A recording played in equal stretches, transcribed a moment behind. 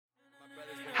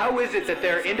How is it that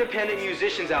there are independent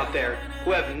musicians out there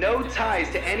who have no ties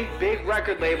to any big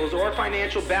record labels or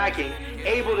financial backing,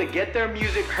 able to get their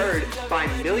music heard by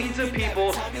millions of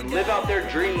people and live out their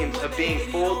dreams of being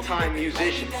full-time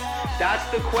musicians? That's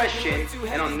the question,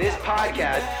 and on this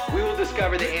podcast, we will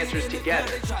discover the answers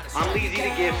together. I'm Leezy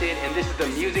the Gifted, and this is the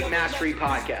Music Mastery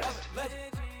Podcast.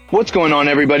 What's going on,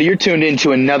 everybody? You're tuned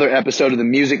into another episode of the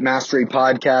Music Mastery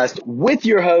Podcast with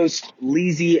your host,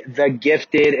 Leezy the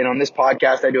Gifted. And on this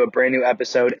podcast, I do a brand new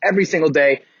episode every single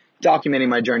day, documenting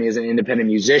my journey as an independent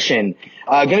musician.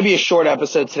 Going to be a short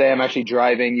episode today. I'm actually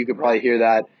driving. You could probably hear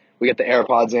that. We got the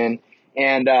AirPods in.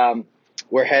 And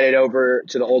we're headed over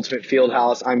to the Ultimate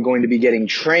Fieldhouse. I'm going to be getting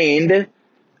trained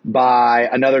by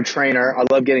another trainer. I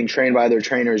love getting trained by other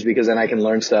trainers because then I can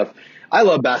learn stuff. I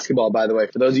love basketball, by the way.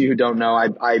 For those of you who don't know,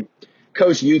 I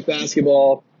coach youth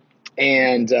basketball,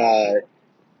 and I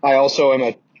also am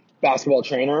a basketball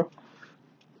trainer.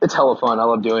 It's hella fun. I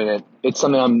love doing it. It's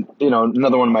something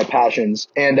another one of my passions.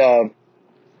 And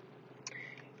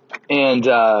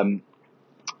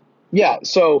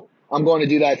so I'm going to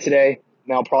do that today.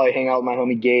 And I'll probably hang out with my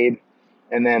homie Gabe,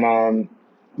 and then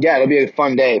it'll be a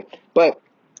fun day. But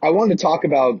I wanted to talk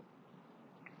about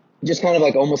just kind of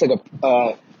like almost like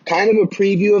a kind of a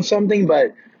preview of something,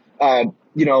 but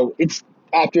it's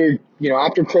after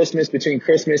Christmas, between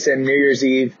Christmas and New Year's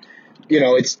Eve,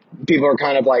 it's people are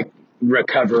kind of like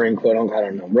recovering, quote unquote, I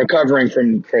don't know, recovering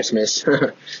from Christmas,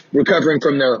 recovering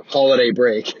from their holiday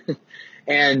break.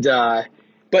 And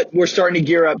but we're starting to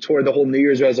gear up toward the whole New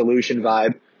Year's resolution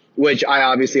vibe, which I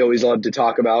obviously always love to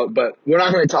talk about, but we're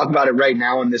not going to talk about it right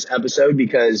now in this episode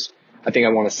because I think I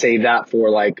want to save that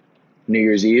for like New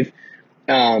Year's Eve.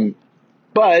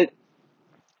 But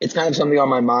it's kind of something on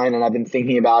my mind, and I've been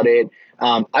thinking about it.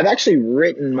 I've actually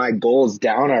written my goals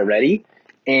down already,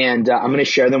 and I'm going to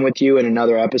share them with you in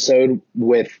another episode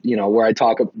with, where I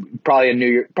talk probably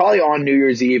on New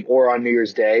Year's Eve or on New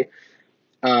Year's Day.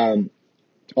 I'll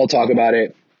talk about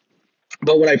it.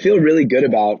 But what I feel really good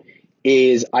about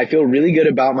is I feel really good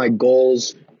about my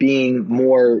goals being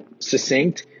more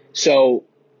succinct. So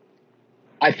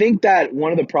I think that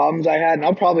one of the problems I had, and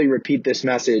I'll probably repeat this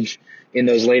message in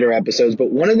those later episodes,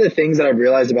 but one of the things that I've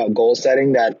realized about goal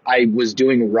setting that I was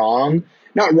doing wrong,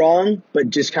 not wrong, but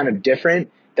just kind of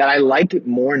different, that I like it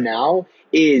more now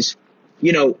is,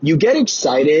 you get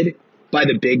excited by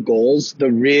the big goals,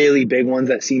 the really big ones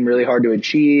that seem really hard to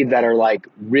achieve, that are like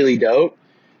really dope.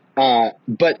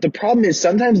 But the problem is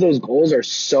sometimes those goals are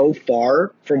so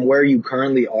far from where you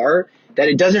currently are that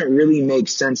it doesn't really make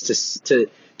sense to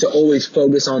always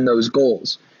focus on those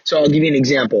goals. So I'll give you an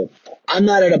example. I'm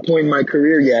not at a point in my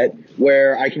career yet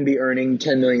where I can be earning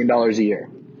 $10 million a year.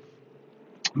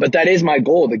 But that is my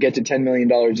goal, to get to $10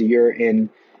 million a year in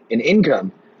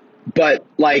income. But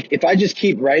like, if I just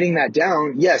keep writing that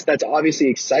down, yes, that's obviously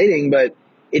exciting, but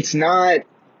it's not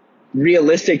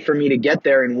realistic for me to get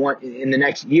there in the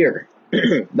next year.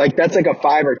 Like, that's like a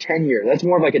 5 or 10 year. That's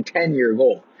more of like a 10-year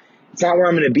goal. It's not where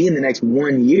I'm going to be in the next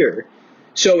 1 year.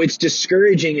 So it's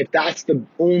discouraging if that's the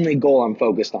only goal I'm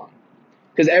focused on,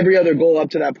 because every other goal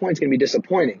up to that point is going to be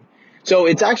disappointing. So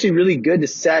it's actually really good to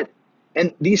set,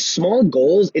 and these small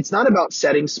goals, it's not about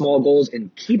setting small goals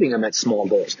and keeping them at small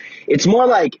goals. It's more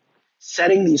like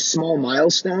setting these small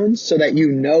milestones so that you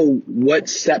know what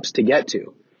steps to get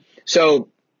to. So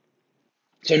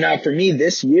now for me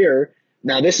this year,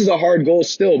 now this is a hard goal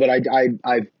still, but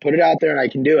I've put it out there and I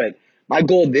can do it. My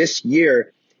goal this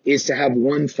year is to have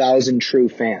 1,000 true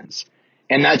fans.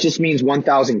 And that just means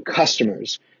 1,000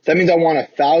 customers. So that means I want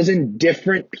 1,000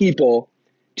 different people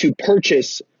to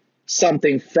purchase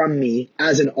something from me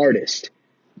as an artist.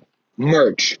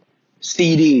 Merch,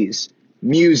 CDs,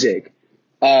 music,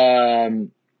 vinyl,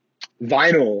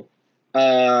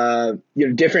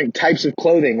 different types of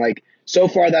clothing. Like, so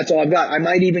far that's all I've got. I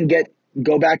might even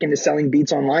go back into selling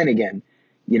beats online again.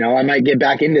 I might get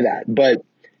back into that, but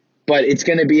it's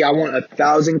going to be, I want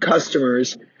 1,000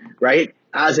 customers, right,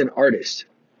 as an artist.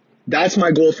 That's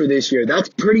my goal for this year. That's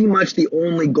pretty much the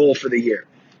only goal for the year.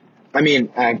 I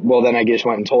mean, then I just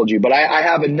went and told you, but I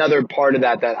have another part of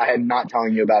that I am not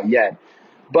telling you about yet.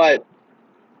 But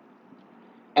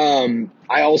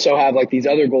I also have like these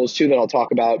other goals too that I'll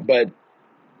talk about. But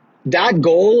that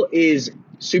goal is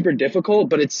super difficult,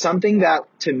 but it's something that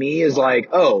to me is like,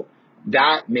 oh,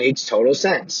 that makes total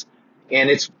sense. And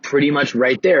it's pretty much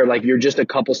right there. Like, I'm just a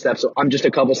couple steps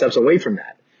away from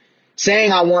that.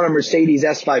 Saying I want a Mercedes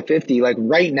S550, like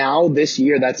right now, this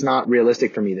year, that's not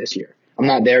realistic for me this year. I'm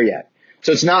not there yet.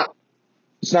 So it's not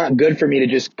good for me to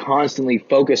just constantly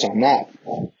focus on that.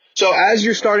 So as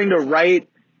you're starting to write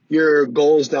your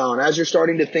goals down, as you're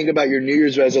starting to think about your New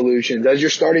Year's resolutions, as you're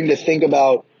starting to think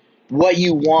about what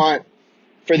you want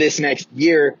for this next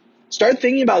year, start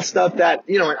thinking about stuff that,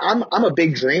 you know, and I'm a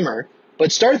big dreamer,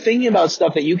 but start thinking about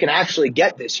stuff that you can actually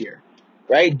get this year,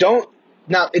 right?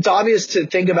 Now it's obvious to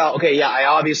think about, okay, yeah, I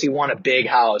obviously want a big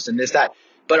house and this, that,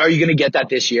 but are you going to get that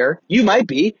this year? You might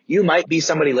be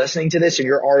somebody listening to this and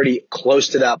you're already close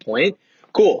to that point.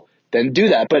 Cool. Then do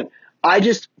that. But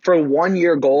for 1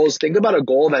 year goals, think about a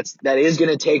goal that is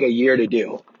going to take a year to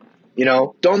do. You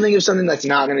know, don't think of something that's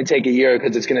not going to take a year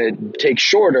because it's going to take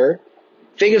shorter.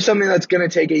 Think of something that's going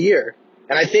to take a year.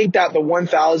 And I think that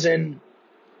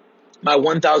my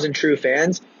 1,000 true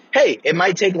fans, hey, it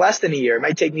might take less than a year. It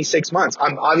might take me 6 months.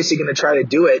 I'm obviously going to try to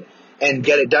do it and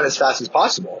get it done as fast as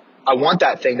possible. I want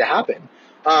that thing to happen.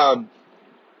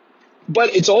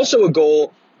 But it's also a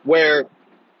goal where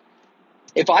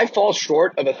if I fall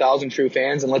short of 1,000 true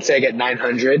fans, and let's say I get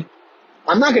 900,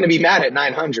 I'm not going to be mad at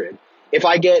 900. If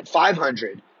I get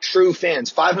 500 true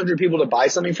fans, 500 people to buy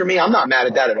something from me, I'm not mad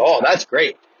at that at all. That's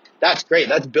great. That's great.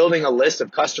 That's building a list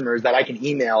of customers that I can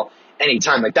email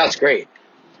anytime. Like, that's great.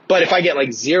 But if I get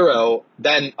like 0,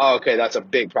 then, okay, that's a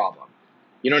big problem.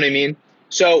 You know what I mean?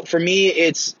 So for me,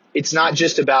 it's not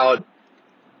just about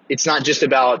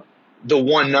the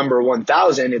one number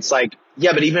 1,000. It's like,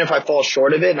 yeah, but even if I fall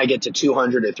short of it and I get to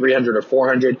 200 or 300 or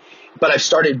 400, but I've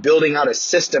started building out a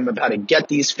system of how to get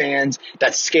these fans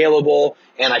that's scalable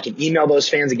and I can email those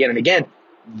fans again and again,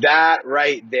 that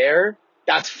right there,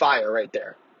 that's fire right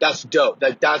there. That's dope.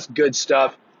 That's good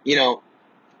stuff. You know,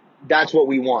 that's what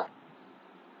we want.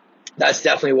 That's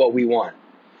definitely what we want.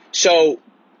 So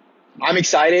I'm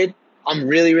excited. I'm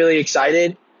really, really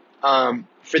excited for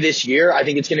this year. I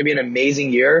think it's going to be an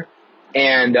amazing year.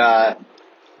 And I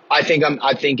think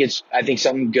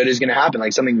something good is going to happen.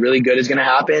 Like, something really good is going to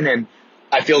happen. And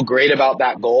I feel great about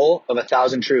that goal of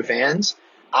 1,000 true fans.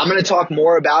 I'm going to talk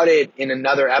more about it in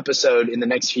another episode in the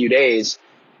next few days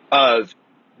of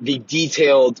the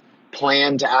detailed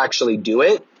plan to actually do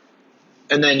it.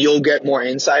 And then you'll get more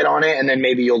insight on it, and then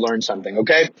maybe you'll learn something,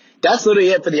 okay? That's literally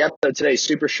it for the episode today.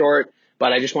 Super short,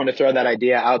 but I just wanted to throw that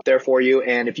idea out there for you.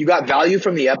 And if you got value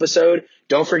from the episode,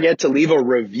 don't forget to leave a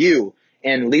review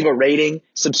and leave a rating.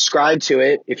 Subscribe to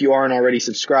it if you aren't already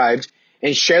subscribed.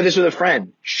 And share this with a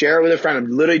friend. Share it with a friend.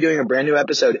 I'm literally doing a brand new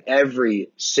episode every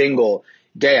single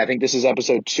day. I think this is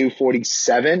episode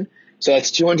 247. So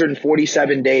that's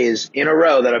 247 days in a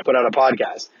row that I put out a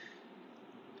podcast.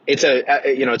 It's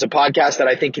a podcast that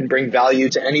I think can bring value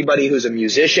to anybody who's a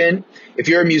musician. If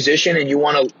you're a musician and you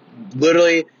want to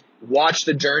literally watch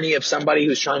the journey of somebody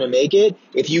who's trying to make it,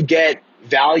 if you get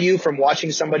value from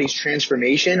watching somebody's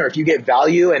transformation, or if you get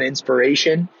value and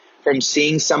inspiration from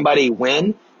seeing somebody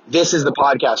win, this is the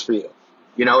podcast for you.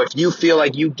 You know, if you feel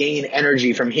like you gain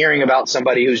energy from hearing about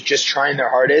somebody who's just trying their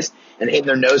hardest and hitting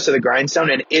their nose to the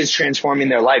grindstone and is transforming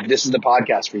their life, this is the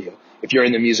podcast for you if you're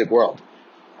in the music world.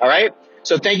 All right?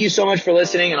 So thank you so much for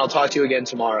listening, and I'll talk to you again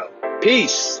tomorrow.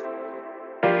 Peace.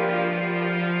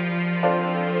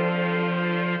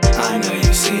 I know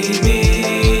you see me.